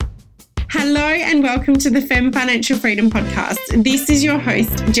Hello and welcome to the Femme Financial Freedom Podcast. This is your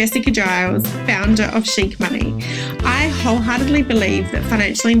host, Jessica Giles, founder of Chic Money. I wholeheartedly believe that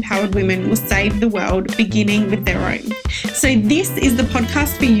financially empowered women will save the world beginning with their own. So this is the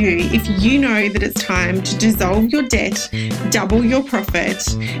podcast for you if you know that it's time to dissolve your debt, double your profit,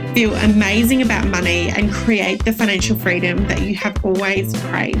 feel amazing about money and create the financial freedom that you have always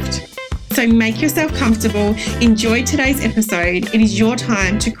craved. So make yourself comfortable, enjoy today's episode. It is your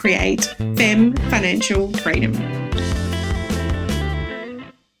time to create Femme Financial Freedom.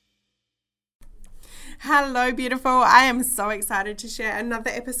 Hello, beautiful. I am so excited to share another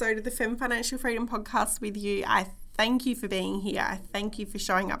episode of the Femme Financial Freedom Podcast with you. I thank you for being here. I thank you for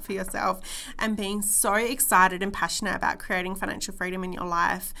showing up for yourself and being so excited and passionate about creating financial freedom in your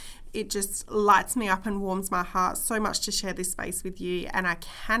life. It just lights me up and warms my heart so much to share this space with you, and I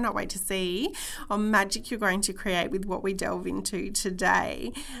cannot wait to see what magic you're going to create with what we delve into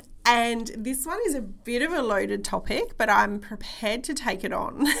today. And this one is a bit of a loaded topic, but I'm prepared to take it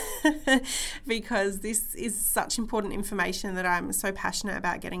on because this is such important information that I'm so passionate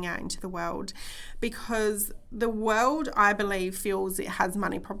about getting out into the world, because the world, I believe, feels it has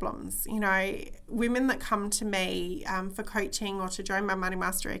money problems. You know, women that come to me for coaching or to join my Money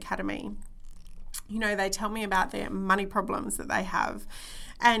Mastery Academy, you know, they tell me about their money problems that they have.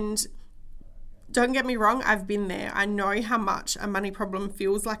 And don't get me wrong, I've been there. I know how much a money problem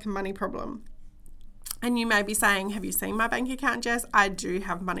feels like a money problem. And you may be saying, have you seen my bank account, Jess? I do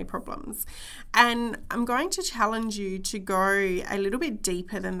have money problems. And I'm going to challenge you to go a little bit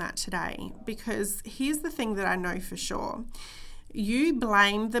deeper than that today, because here's the thing that I know for sure. You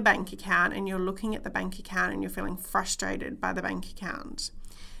blame the bank account and you're looking at the bank account and you're feeling frustrated by the bank account.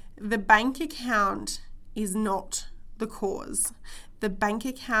 The bank account is not the cause. The bank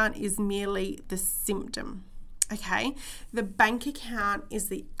account is merely the symptom, okay? The bank account is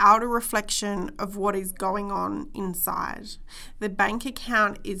the outer reflection of what is going on inside. The bank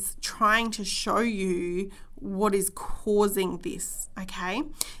account is trying to show you what is causing this, okay?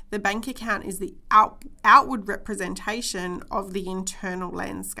 The bank account is the outward representation of the internal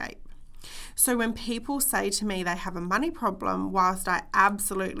landscape. So when people say to me they have a money problem, whilst I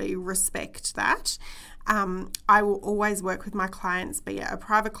absolutely respect that, I will always work with my clients, be it a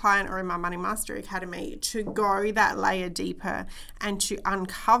private client or in my Money Mastery Academy, to go that layer deeper and to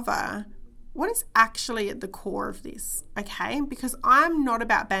uncover what is actually at the core of this, okay? Because I'm not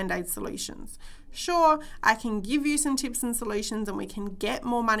about Band-Aid solutions. Sure, I can give you some tips and solutions and we can get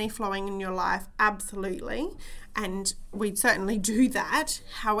more money flowing in your life, absolutely. And we certainly do that.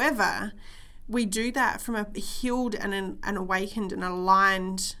 However, we do that from a healed and an awakened and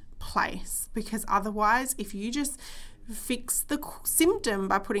aligned place, because otherwise, if you just fix the symptom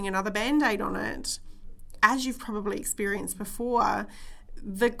by putting another Band-Aid on it, as you've probably experienced before,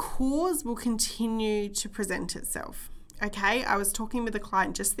 the cause will continue to present itself. Okay, I was talking with a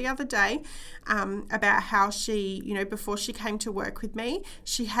client just the other day about how she, you know, before she came to work with me,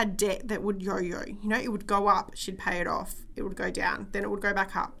 she had debt that would yo-yo. You know, it would go up, she'd pay it off, it would go down, then it would go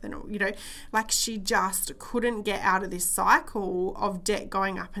back up, then it, you know, like she just couldn't get out of this cycle of debt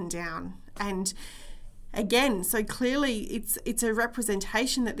going up and down. And again, so clearly it's a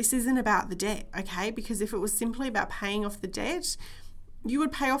representation that this isn't about the debt, okay? Because if it was simply about paying off the debt, you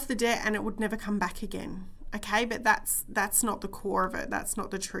would pay off the debt and it would never come back again. Okay, but that's not the core of it. That's not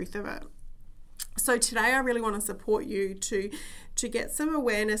the truth of it. So today I really want to support you to get some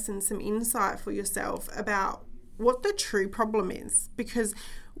awareness and some insight for yourself about what the true problem is. Because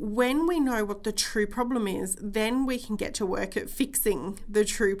when we know what the true problem is, then we can get to work at fixing the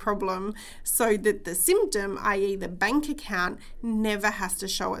true problem so that the symptom, i.e. the bank account, never has to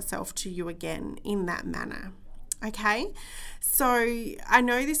show itself to you again in that manner. Okay, so I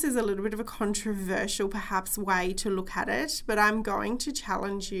know this is a little bit of a controversial perhaps way to look at it, but I'm going to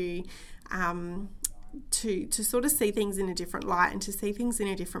challenge you to sort of see things in a different light and to see things in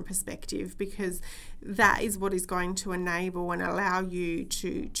a different perspective, because that is what is going to enable and allow you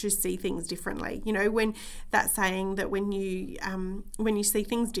to see things differently. You know, when that saying that when you see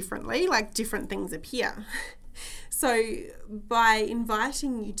things differently, like different things appear. So by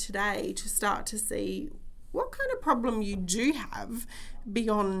inviting you today to start to see what kind of problem you do have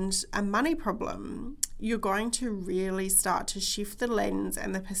beyond a money problem, you're going to really start to shift the lens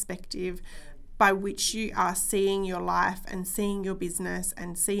and the perspective by which you are seeing your life and seeing your business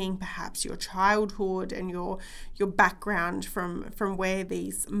and seeing perhaps your childhood and your background from where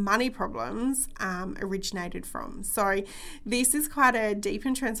these money problems originated from. So this is quite a deep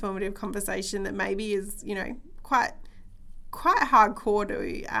and transformative conversation that maybe is, you know, quite hardcore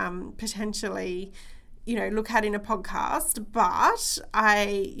to potentially look at in a podcast, but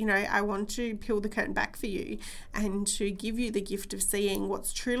I want to peel the curtain back for you and to give you the gift of seeing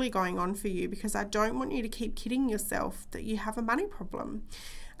what's truly going on for you, because I don't want you to keep kidding yourself that you have a money problem,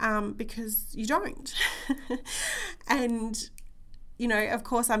 because you don't. And of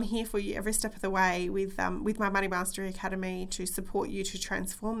course, I'm here for you every step of the way with my Money Mastery Academy to support you to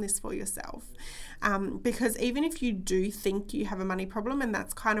transform this for yourself. Because even if you do think you have a money problem, and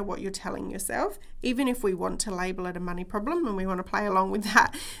that's kind of what you're telling yourself, even if we want to label it a money problem and we want to play along with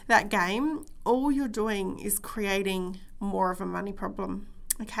that game, all you're doing is creating more of a money problem.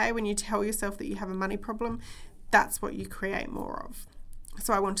 Okay, when you tell yourself that you have a money problem, that's what you create more of.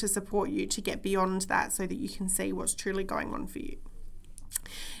 So I want to support you to get beyond that so that you can see what's truly going on for you.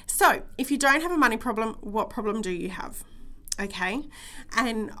 So if you don't have a money problem, what problem do you have? Okay.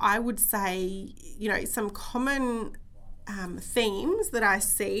 And I would say, some common themes that I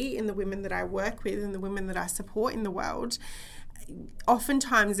see in the women that I work with and the women that I support in the world,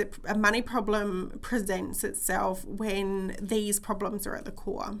 oftentimes a money problem presents itself when these problems are at the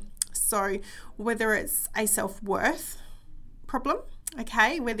core. So whether it's a self-worth problem,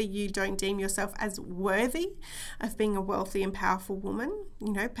 okay, whether you don't deem yourself as worthy of being a wealthy and powerful woman,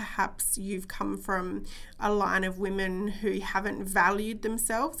 perhaps you've come from a line of women who haven't valued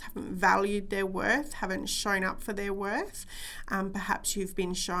themselves, haven't valued their worth, haven't shown up for their worth. Perhaps you've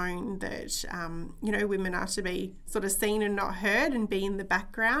been shown that, women are to be sort of seen and not heard and be in the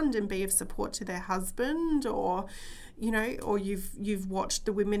background and be of support to their husband, or you've watched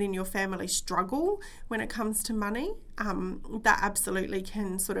the women in your family struggle when it comes to money. That absolutely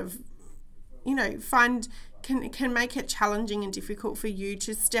can sort of, can make it challenging and difficult for you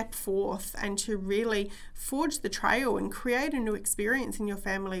to step forth and to really forge the trail and create a new experience in your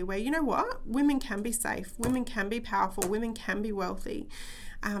family where, women can be safe, women can be powerful, women can be wealthy.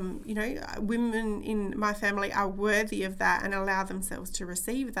 Women in my family are worthy of that and allow themselves to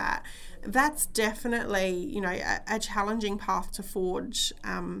receive that. That's definitely, a challenging path to forge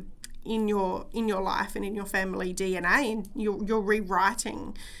in your life and in your family DNA, and you're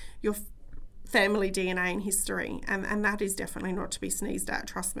rewriting your family DNA and history, and that is definitely not to be sneezed at.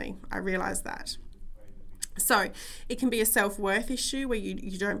 Trust me, I realize that. So it can be a self-worth issue where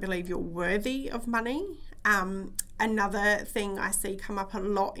you don't believe you're worthy of money. Another thing I see come up a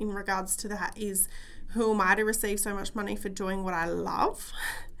lot in regards to that is, who am I to receive so much money for doing what I love?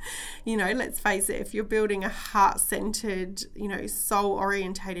 Let's face it, if you're building a heart-centered,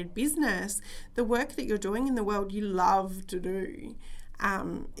 soul-orientated business, the work that you're doing in the world, you love to do.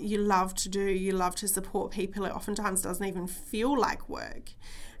 You love to support people. It oftentimes doesn't even feel like work.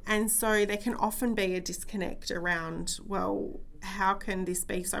 And so there can often be a disconnect around, well, how can this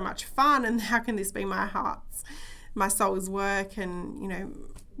be so much fun, and how can this be my soul's work, and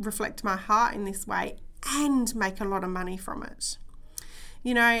reflect my heart in this way and make a lot of money from it?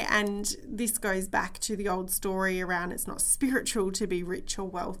 And this goes back to the old story around it's not spiritual to be rich or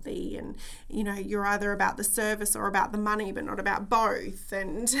wealthy, and you're either about the service or about the money, but not about both.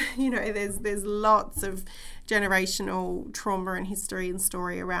 And there's lots of generational trauma and history and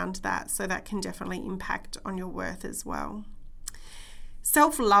story around that, so that can definitely impact on your worth as well.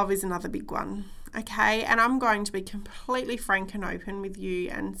 Self-love is another big one, okay? And I'm going to be completely frank and open with you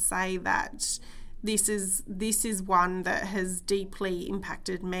and say that this is one that has deeply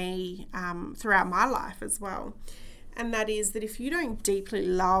impacted me throughout my life as well. And that is that if you don't deeply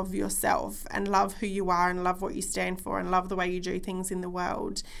love yourself and love who you are and love what you stand for and love the way you do things in the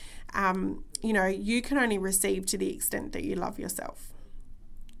world, you can only receive to the extent that you love yourself.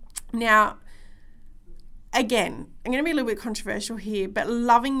 Now, again, I'm going to be a little bit controversial here, but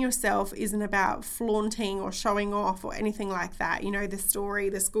loving yourself isn't about flaunting or showing off or anything like that.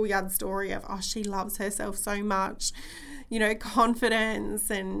 The schoolyard story of, she loves herself so much, confidence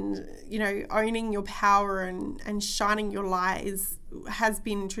and, owning your power and shining your light has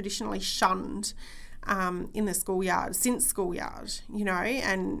been traditionally shunned in the schoolyard,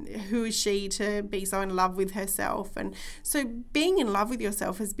 and who is she to be so in love with herself? And so being in love with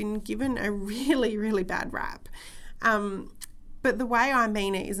yourself has been given a really, really bad rap. But the way I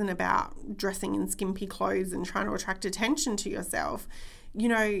mean it isn't about dressing in skimpy clothes and trying to attract attention to yourself,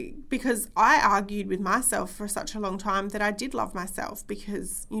 because I argued with myself for such a long time that I did love myself,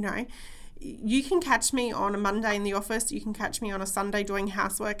 because, you can catch me on a Monday in the office, you can catch me on a Sunday doing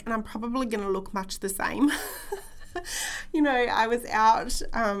housework, and I'm probably going to look much the same. I was out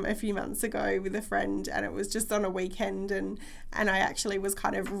a few months ago with a friend, and it was just on a weekend, and and I actually was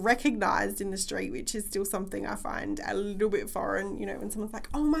kind of recognized in the street, which is still something I find a little bit foreign, you know, when someone's like,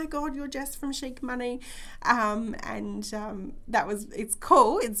 oh my God, you're Jess from Chic Money. It's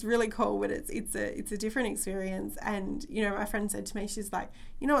cool. It's really cool, but it's a different experience. And, you know, my friend said to me, she's like,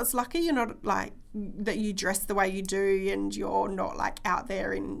 you know, it's lucky you're not like, that you dress the way you do and you're not like out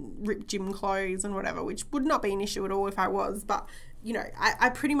there in ripped gym clothes and whatever, which would not be an issue at all if I was, but you know, I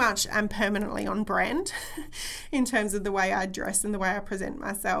pretty much am permanently on brand in terms of the way I dress and the way I present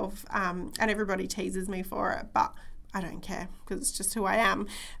myself, and everybody teases me for it, but I don't care because it's just who I am.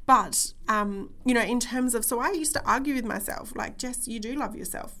 But, you know, in terms of, so I used to argue with myself, like, Jess, you do love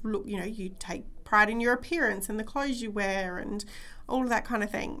yourself. Look, you know, you take pride in your appearance and the clothes you wear and all of that kind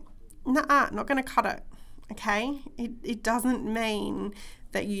of thing. Nah, not going to cut it, okay? It doesn't mean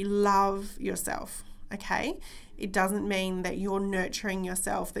that you love yourself, okay? It doesn't mean that you're nurturing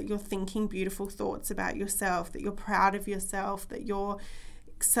yourself, that you're thinking beautiful thoughts about yourself, that you're proud of yourself, that you're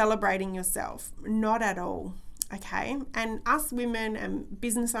celebrating yourself. Not at all, okay? And us women and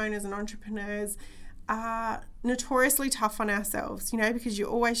business owners and entrepreneurs are notoriously tough on ourselves, you know, because you're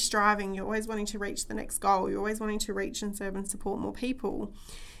always striving, you're always wanting to reach the next goal, you're always wanting to reach and serve and support more people,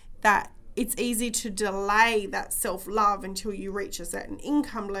 that it's easy to delay that self-love until you reach a certain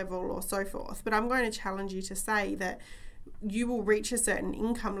income level or so forth. But I'm going to challenge you to say that you will reach a certain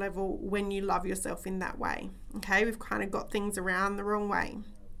income level when you love yourself in that way. Okay, we've kind of got things around the wrong way.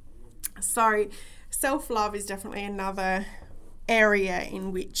 So self-love is definitely another area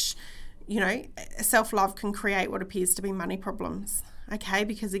in which, you know, self-love can create what appears to be money problems. Okay,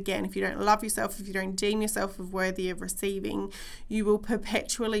 because again, if you don't love yourself, if you don't deem yourself as worthy of receiving, you will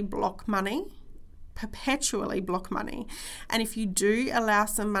perpetually block money. And if you do allow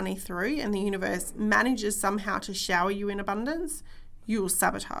some money through and the universe manages somehow to shower you in abundance, you will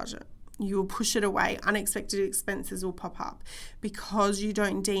sabotage it. You will push it away. Unexpected expenses will pop up because you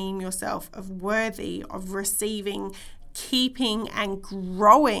don't deem yourself as worthy of receiving, keeping, and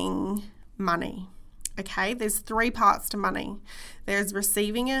growing money. Okay, there's 3 parts to money. There's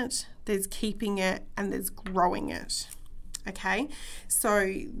receiving it, there's keeping it, and there's growing it. Okay,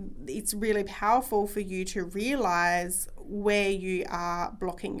 so it's really powerful for you to realize where you are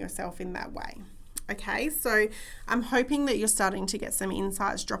blocking yourself in that way. Okay, so I'm hoping that you're starting to get some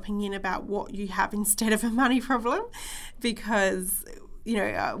insights dropping in about what you have instead of a money problem, because, you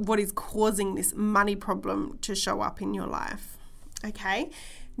know, what is causing this money problem to show up in your life. Okay,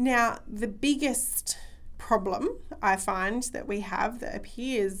 now the biggest problem I find that we have that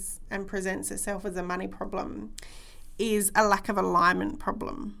appears and presents itself as a money problem is a lack of alignment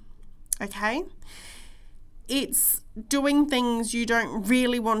problem. Okay, it's doing things you don't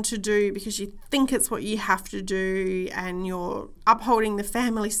really want to do because you think it's what you have to do, and you're upholding the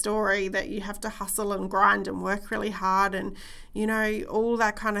family story that you have to hustle and grind and work really hard and, you know, all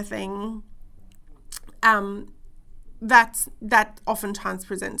that kind of thing. That oftentimes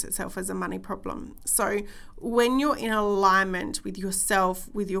presents itself as a money problem. So when you're in alignment with yourself,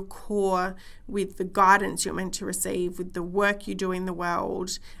 with your core, with the guidance you're meant to receive, with the work you do in the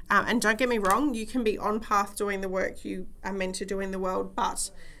world, and don't get me wrong, you can be on path doing the work you are meant to do in the world,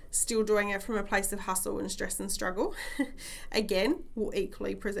 but still doing it from a place of hustle and stress and struggle, again, will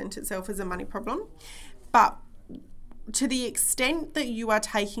equally present itself as a money problem. But to the extent that you are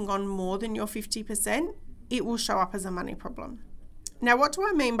taking on more than your 50%, it will show up as a money problem. Now, what do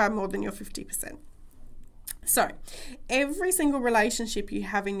I mean by more than your 50%? So, every single relationship you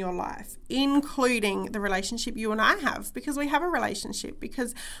have in your life, including the relationship you and I have, because we have a relationship,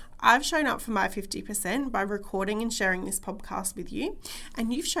 because I've shown up for my 50% by recording and sharing this podcast with you,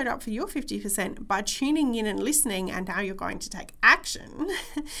 and you've showed up for your 50% by tuning in and listening, and now you're going to take action,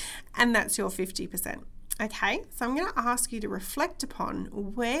 and that's your 50%. Okay, so I'm going to ask you to reflect upon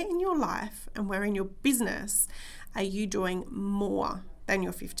where in your life and where in your business are you doing more than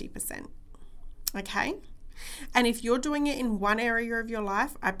your 50%. Okay, and if you're doing it in one area of your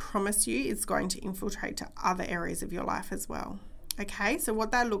life, I promise you it's going to infiltrate to other areas of your life as well. Okay, so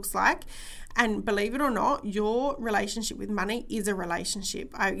what that looks like, and believe it or not, your relationship with money is a relationship.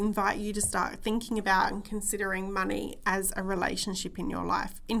 I invite you to start thinking about and considering money as a relationship in your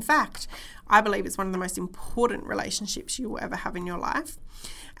life. In fact, I believe it's one of the most important relationships you will ever have in your life.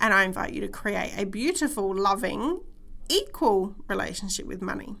 And I invite you to create a beautiful, loving, equal relationship with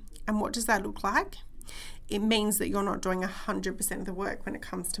money. And what does that look like? It means that you're not doing 100% of the work when it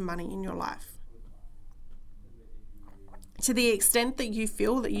comes to money in your life. To the extent that you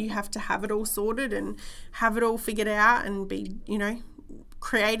feel that you have to have it all sorted and have it all figured out and be, you know,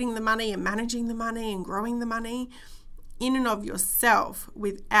 creating the money and managing the money and growing the money in and of yourself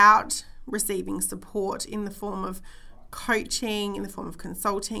without receiving support in the form of coaching, in the form of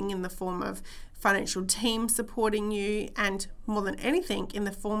consulting, in the form of financial team supporting you, and more than anything, in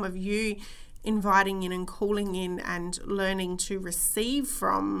the form of you inviting in and calling in and learning to receive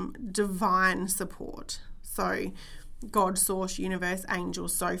from divine support. So God, source, universe,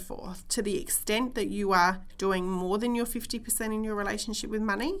 angels, so forth. To the extent that you are doing more than your 50% in your relationship with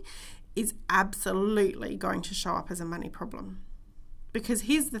money is absolutely going to show up as a money problem. Because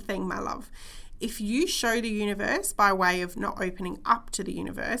here's the thing, my love. If you show the universe by way of not opening up to the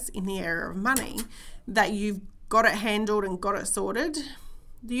universe in the area of money that you've got it handled and got it sorted,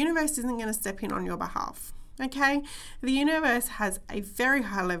 the universe isn't going to step in on your behalf. Okay? The universe has a very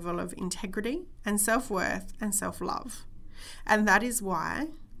high level of integrity and self-worth and self-love. And that is why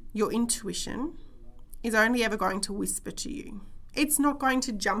your intuition is only ever going to whisper to you. It's not going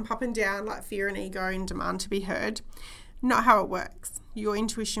to jump up and down like fear and ego and demand to be heard. Not how it works. Your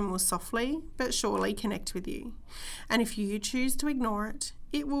intuition will softly but surely connect with you. And if you choose to ignore it,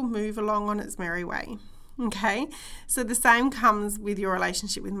 it will move along on its merry way. Okay? So the same comes with your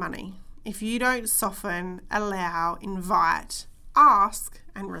relationship with money. If you don't soften, allow, invite, ask,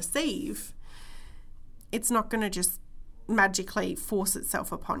 and receive, it's not going to just magically force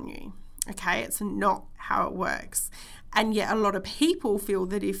itself upon you. Okay? It's not how it works. And yet a lot of people feel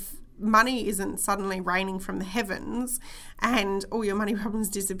that if money isn't suddenly raining from the heavens and all your money problems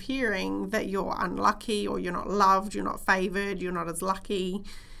disappearing, that you're unlucky or you're not loved, you're not favored, you're not as lucky.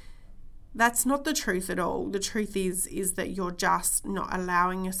 That's not the truth at all. The truth is that you're just not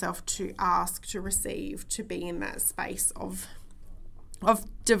allowing yourself to ask, to receive, to be in that space of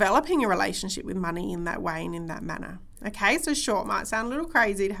developing a relationship with money in that way and in that manner. Okay, so sure, it might sound a little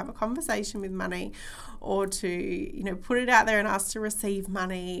crazy to have a conversation with money or to, put it out there and ask to receive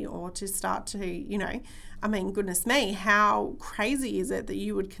money or to start to, goodness me, how crazy is it that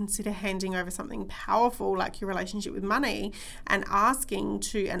you would consider handing over something powerful like your relationship with money and asking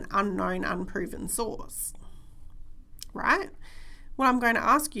to an unknown, unproven source, right? Well, I'm going to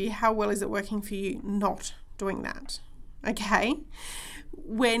ask you, how well is it working for you not doing that? Okay?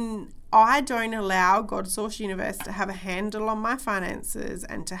 When I don't allow God, source, universe to have a handle on my finances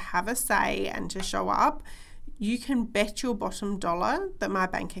and to have a say and to show up, you can bet your bottom dollar that my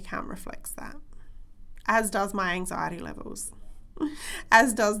bank account reflects that, as does my anxiety levels,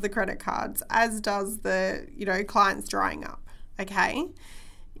 as does the credit cards, as does the, clients drying up, okay?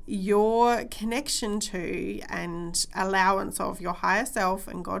 Your connection to and allowance of your higher self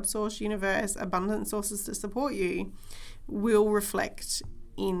and God, source, universe, abundant sources to support you will reflect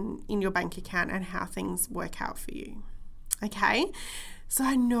in your bank account and how things work out for you. Okay? So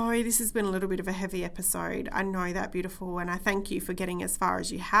I know this has been a little bit of a heavy episode. I know that, beautiful, and I thank you for getting as far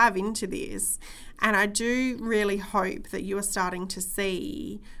as you have into this. And I do really hope that you are starting to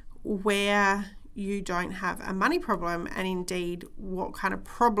see where you don't have a money problem and indeed what kind of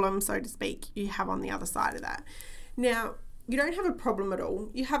problem, so to speak, you have on the other side of that. Now, you don't have a problem at all.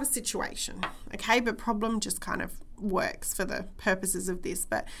 You have a situation, okay? But problem just kind of works for the purposes of this.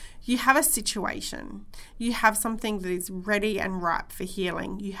 But you have a situation. You have something that is ready and ripe for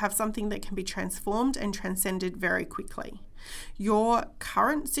healing. You have something that can be transformed and transcended very quickly. Your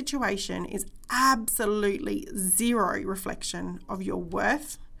current situation is absolutely zero reflection of your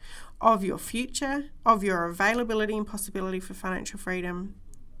worth, of your future, of your availability and possibility for financial freedom,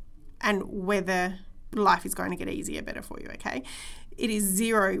 and whether life is going to get easier, better for you, okay? It is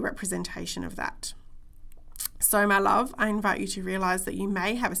zero representation of that. So, my love, I invite you to realize that you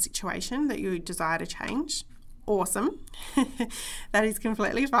may have a situation that you desire to change. Awesome. That is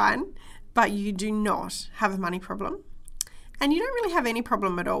completely fine. But you do not have a money problem. And you don't really have any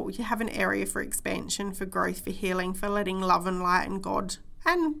problem at all. You have an area for expansion, for growth, for healing, for letting love and light and God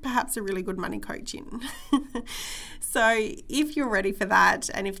and perhaps a really good money coach in. So if you're ready for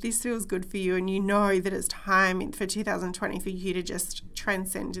that, and if this feels good for you and you know that it's time for 2020 for you to just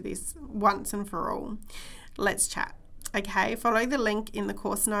transcend this once and for all, let's chat. Okay, follow the link in the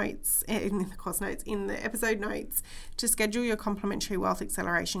in the episode notes to schedule your complimentary wealth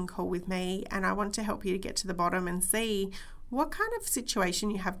acceleration call with me. And I want to help you to get to the bottom and see what kind of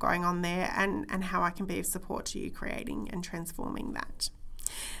situation you have going on there and how I can be of support to you creating and transforming that.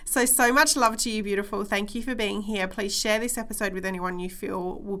 So much love to you, beautiful. Thank you for being here. Please share this episode with anyone you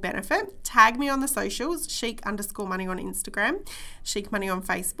feel will benefit. Tag me on the socials, chic_money on Instagram, Chic Money on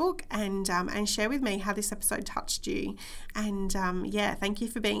Facebook, and share with me how this episode touched you. And thank you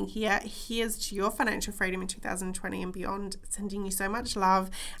for being here. Here's to your financial freedom in 2020 and beyond. Sending you so much love,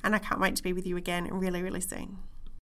 and I can't wait to be with you again really, really soon.